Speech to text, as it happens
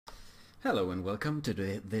Hello and welcome to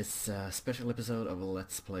this special episode of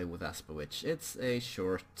Let's Play with Aspawitch. It's a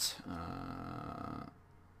short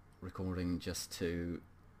recording just to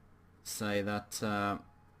say that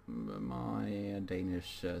my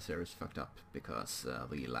Danish series fucked up because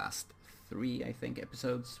the last three, I think,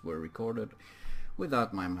 episodes were recorded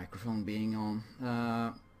without my microphone being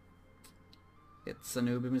on. It's a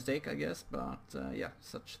newbie mistake, I guess, but yeah,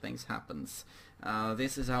 such things happens.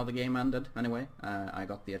 This is how the game ended, anyway. I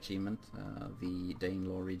got the achievement. The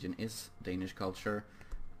Danelaw region is Danish culture.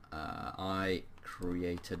 I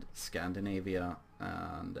created Scandinavia,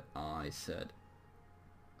 and I said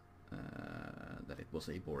that it was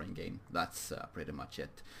a boring game. That's pretty much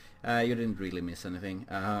it. You didn't really miss anything.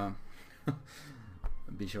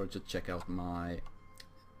 Be sure to check out my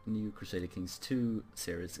new Crusader Kings 2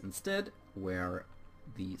 series instead, where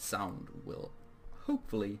the sound will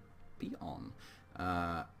hopefully be on.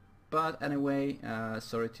 But anyway,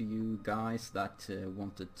 sorry to you guys that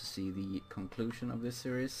wanted to see the conclusion of this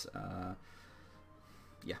series.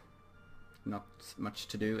 Yeah, not much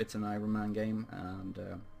to do. It's an Iron Man game,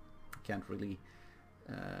 and can't really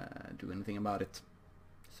do anything about it.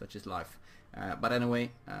 Such is life. But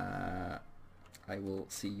anyway, I will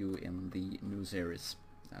see you in the new series.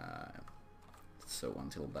 So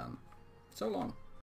until then, so long.